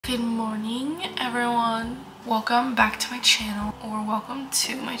Good morning, everyone. Welcome back to my channel, or welcome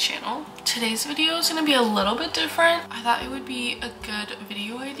to my channel. Today's video is going to be a little bit different. I thought it would be a good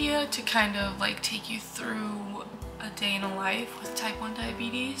video idea to kind of like take you through a day in a life with type 1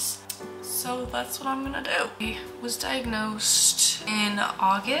 diabetes. So that's what I'm gonna do. I was diagnosed in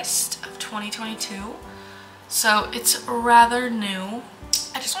August of 2022, so it's rather new.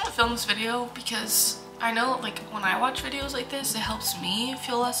 I just want to film this video because I know like when I watch videos like this, it helps me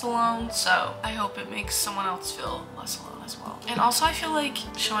feel less alone, so I hope it makes someone else feel less alone as well. And also I feel like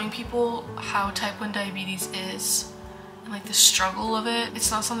showing people how type 1 diabetes is and like the struggle of it, it's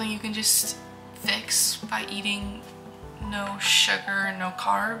not something you can just fix by eating no sugar, no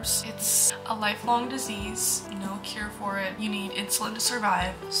carbs. It's a lifelong disease, no cure for it. You need insulin to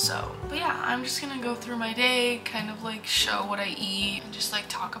survive. So, but yeah, I'm just gonna go through my day, kind of like show what I eat and just like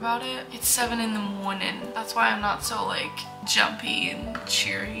talk about it. It's 7 in the morning. That's why I'm not so like jumpy and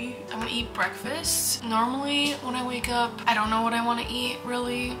cheery. I'm gonna eat breakfast. Normally when I wake up, I don't know what I want to eat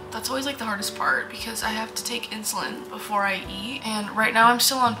really. That's always like the hardest part because I have to take insulin before I eat. And right now I'm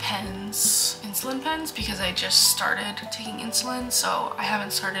still on pens, insulin pens, because I just started taking insulin, so I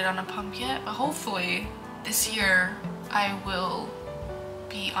haven't started on a pump yet. But hopefully this year I will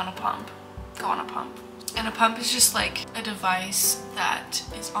be on a pump, go on a pump. And a pump is just like a device that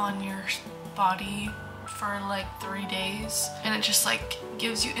is on your body for like 3 days, and it just like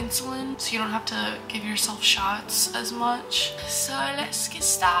gives you insulin so you don't have to give yourself shots as much. So let's get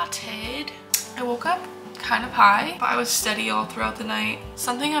started. I woke up kind of high, but I was steady all throughout the night.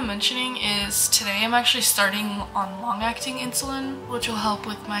 Something I'm mentioning is today I'm actually starting on long-acting insulin, which will help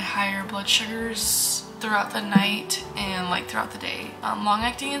with my higher blood sugars throughout the night and like throughout the day.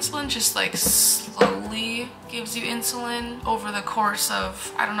 Long-acting insulin just like slowly gives you insulin over the course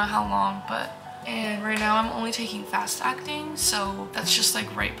of I don't know how long, and right now I'm only taking fast-acting, so that's just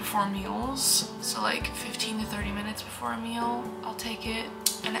like right before meals. So like 15 to 30 minutes before a meal, I'll take it,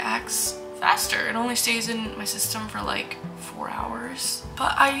 and it acts faster. It only stays in my system for like 4 hours.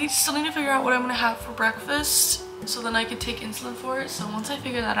 But I still need to figure out what I'm gonna have for breakfast so then I can take insulin for it. So once I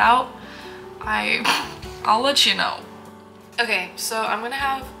figure that out, I'll let you know. Okay, so I'm gonna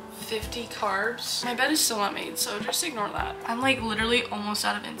have 50 carbs. My bed is still not made, so just ignore that. I'm like literally almost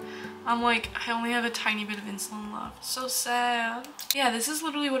out of insulin. I'm like, I only have a tiny bit of insulin left. So sad. Yeah, this is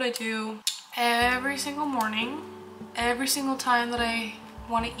literally what I do every single morning. Every single time that I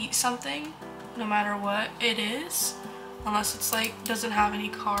want to eat something, no matter what it is, unless it's like doesn't have any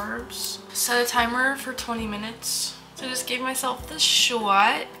carbs. Set a timer for 20 minutes. So I just gave myself the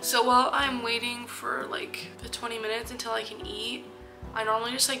shot. So while I'm waiting for like the 20 minutes until I can eat, I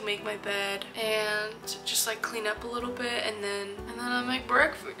normally just like make my bed and just like clean up a little bit, and then I make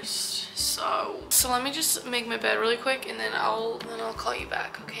breakfast. So let me just make my bed really quick, and then I'll call you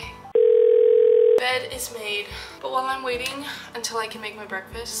back, okay? Bed is made, but while I'm waiting until I can make my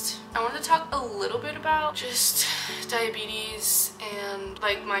breakfast, I want to talk a little bit about just diabetes and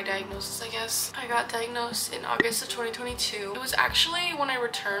like my diagnosis, I guess. I got diagnosed in August of 2022. It was actually when I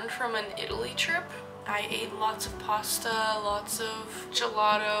returned from an Italy trip. I ate lots of pasta, lots of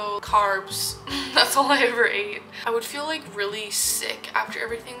gelato, carbs. That's all I ever ate. I would feel like really sick after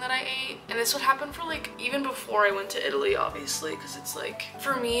everything that I ate. And this would happen for like even before I went to Italy, obviously, because it's like,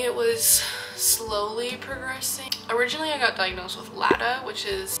 for me it was slowly progressing. Originally I got diagnosed with LADA, which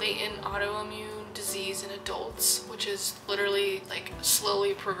is latent autoimmune disease in adults, which is literally like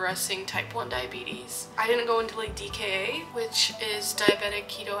slowly progressing type 1 diabetes. I didn't go into like DKA, which is diabetic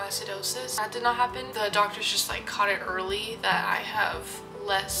ketoacidosis. That did not happen. The doctors just like caught it early that I have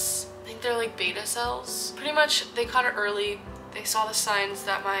less, I think they're like beta cells. Pretty much they caught it early. They saw the signs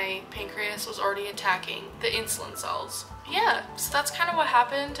that my pancreas was already attacking the insulin cells. Yeah, so that's kind of what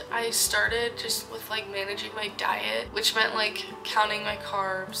happened. I started just with like managing my diet, which meant like counting my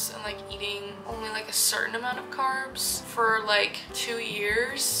carbs and like eating only like a certain amount of carbs for like 2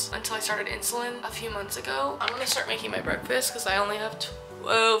 years until I started insulin a few months ago. I'm gonna start making my breakfast because I only have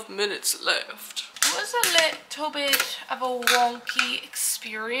 12 minutes left. It was a little bit of a wonky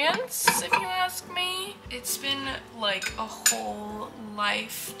experience, if you ask me. It's been like a whole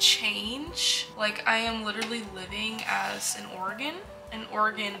life change. Like I am literally living as an organ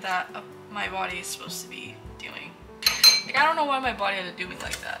that my body is supposed to be doing. Like I don't know why my body had to do me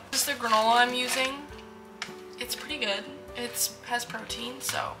like that. This is the granola I'm using. It's pretty good. It has protein,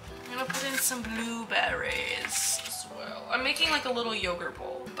 so I'm gonna put in some blueberries. I'm making like a little yogurt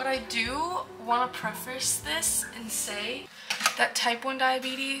bowl. But I do want to preface this and say that type 1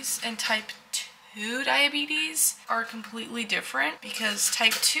 diabetes and type 2 diabetes are completely different, because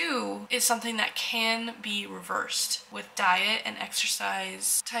type 2 is something that can be reversed with diet and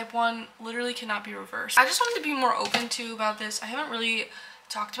exercise. Type 1 literally cannot be reversed. I just wanted to be more open to about this. I haven't really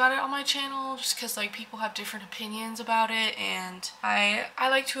talked about it on my channel just because like people have different opinions about it, and I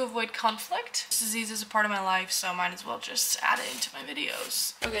like to avoid conflict. This disease is a part of my life, so I might as well just add it into my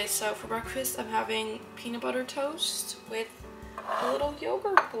videos. Okay, so for breakfast I'm having peanut butter toast with a little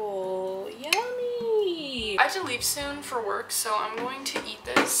yogurt bowl. Yummy! I have to leave soon for work, so I'm going to eat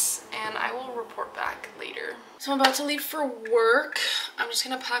this and I will report back later. So I'm about to leave for work. I'm just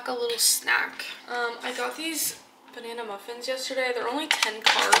gonna pack a little snack. I got these banana muffins yesterday. They're only 10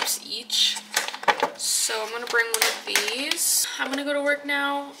 carbs each, so I'm gonna bring one of these. I'm gonna go to work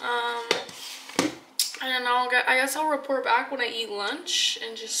now, and then I guess I'll report back when I eat lunch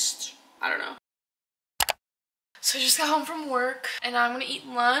and just, I don't know. So I just got home from work and I'm gonna eat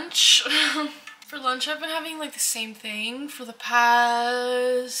lunch. For lunch I've been having like the same thing for the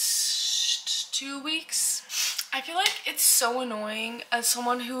past 2 weeks. I feel like it's so annoying as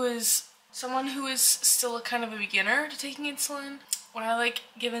someone who is still a kind of a beginner to taking insulin. When I like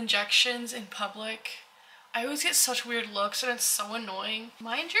give injections in public, I always get such weird looks and it's so annoying.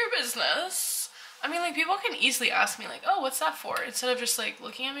 Mind your business. I mean, like, people can easily ask me like, oh, what's that for? Instead of just like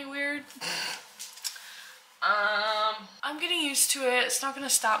looking at me weird. I'm getting used to it. It's not gonna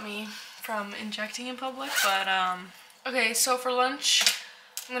stop me from injecting in public, but okay, so for lunch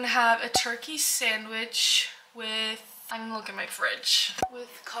I'm gonna have a turkey sandwich with, I'm gonna look at my fridge,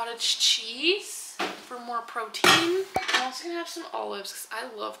 with cottage cheese for more protein. I'm also gonna have some olives because I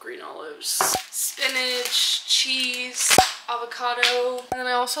love green olives. Spinach, cheese, avocado, and then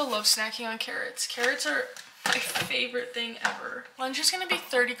I also love snacking on carrots. Carrots are my favorite thing ever. Lunch is gonna be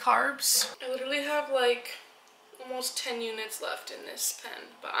 30 carbs. I literally have like almost 10 units left in this pen,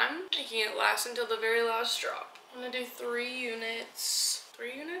 but I'm making it last until the very last drop. I'm gonna do 3 units.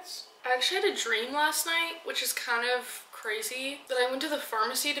 3 units? I actually had a dream last night, which is kind of crazy, that I went to the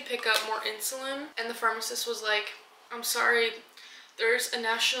pharmacy to pick up more insulin, and the pharmacist was like, I'm sorry, there's a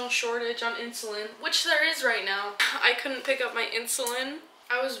national shortage on insulin, which there is right now. I couldn't pick up my insulin.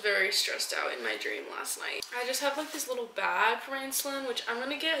 I was very stressed out in my dream last night. I just have like this little bag for my insulin, which I'm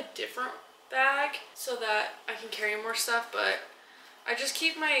gonna get a different bag so that I can carry more stuff, but I just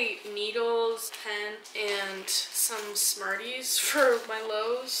keep my needles, pen, and some Smarties for my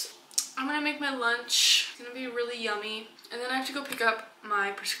lows. I'm gonna make my lunch. It's gonna be really yummy. And then I have to go pick up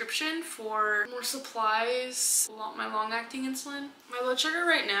my prescription for more supplies, my long-acting insulin. My blood sugar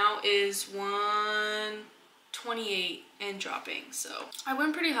right now is 128 and dropping, so I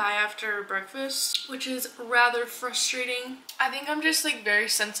went pretty high after breakfast, which is rather frustrating. I think I'm just like very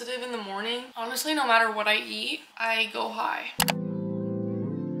sensitive in the morning. Honestly, no matter what I eat, I go high.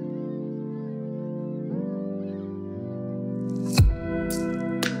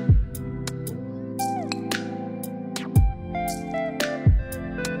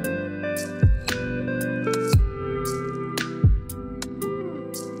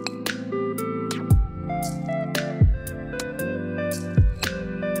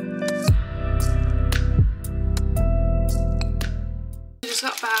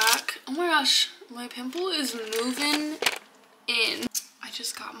 My pimple is moving in. I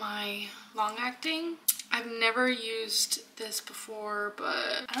just got my long-acting. I've never used this before,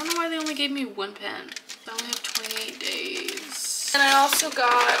 but I don't know why they only gave me 1 pen. I only have 28 days. And I also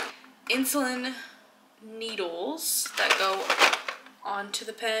got insulin needles that go onto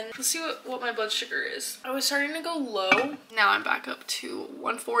the pen. Let's see what my blood sugar is. I was starting to go low. Now I'm back up to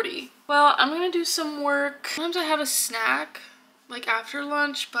 140. Well, I'm gonna do some work. Sometimes I have a snack like after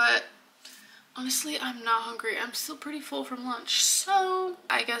lunch, but honestly, I'm not hungry. I'm still pretty full from lunch, so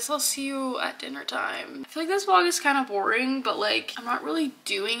I guess I'll see you at dinner time. I feel like this vlog is kind of boring, but like, I'm not really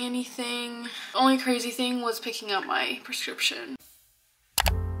doing anything. The only crazy thing was picking up my prescription.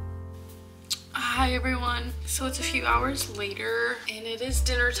 Hi everyone. So it's a few hours later and it is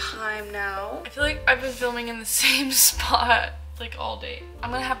dinner time now. I feel like I've been filming in the same spot like all day. I'm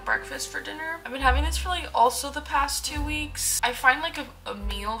gonna have breakfast for dinner. I've been having this for like also the past 2 weeks. I find like a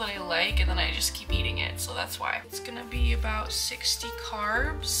meal that I like and then I just keep eating it, so that's why. It's gonna be about 60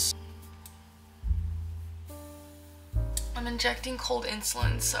 carbs. I'm injecting cold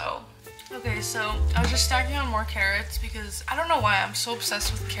insulin, so. Okay, so I was just stacking on more carrots because I don't know why I'm so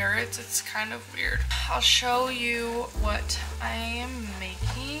obsessed with carrots. It's kind of weird. I'll show you what I am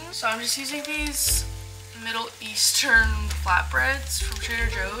making. So I'm just using these Middle Eastern flatbreads from Trader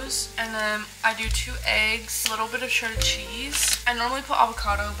Joe's, and then I do 2 eggs, a little bit of shredded cheese. I normally put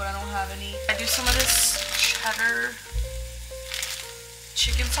avocado, but I don't have any. I do some of this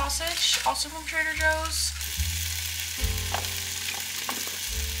chicken sausage, also from Trader Joe's.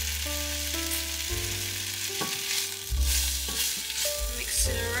 Mix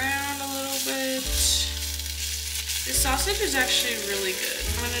it around a little bit. This sausage is actually really good.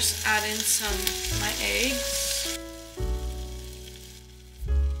 I'm gonna just add in some of my eggs.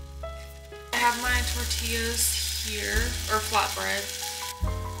 I have my tortillas here, or flatbread.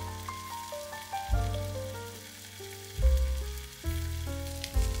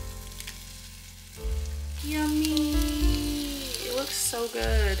 Yummy! It looks so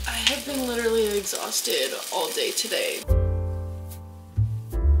good. I have been literally exhausted all day today. Dude,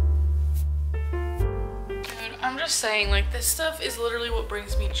 I'm just saying, like, this stuff is literally what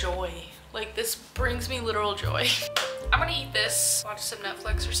brings me joy. Like, this brings me literal joy. I'm gonna eat this, watch some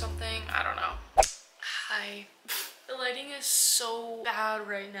Netflix or something. I don't know. Hi. The lighting is so bad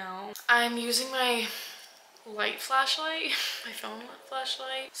right now. I'm using my light flashlight, my phone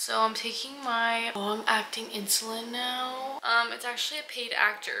flashlight. So I'm taking my long-acting insulin now. It's actually a paid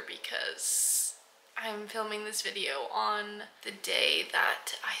actor because I'm filming this video on the day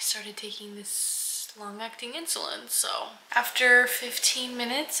that I started taking this long-acting insulin. So after 15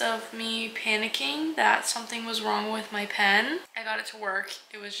 minutes of me panicking that something was wrong with my pen, I got it to work.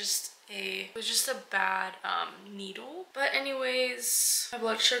 It was just a bad needle. But anyways, my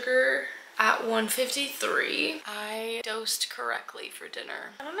blood sugar at 153. I dosed correctly for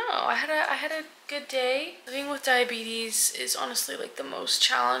dinner. I don't know, I had a good day. Living with diabetes is honestly like the most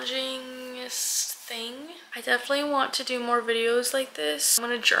challengingest thing. I definitely want to do more videos like this. I'm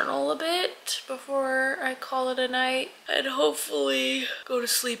gonna journal a bit before I call it a night and hopefully go to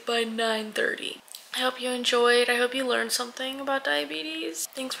sleep by 9:30. I hope you enjoyed. I hope you learned something about diabetes.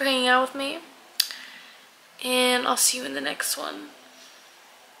 Thanks for hanging out with me. And I'll see you in the next one.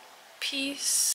 Peace.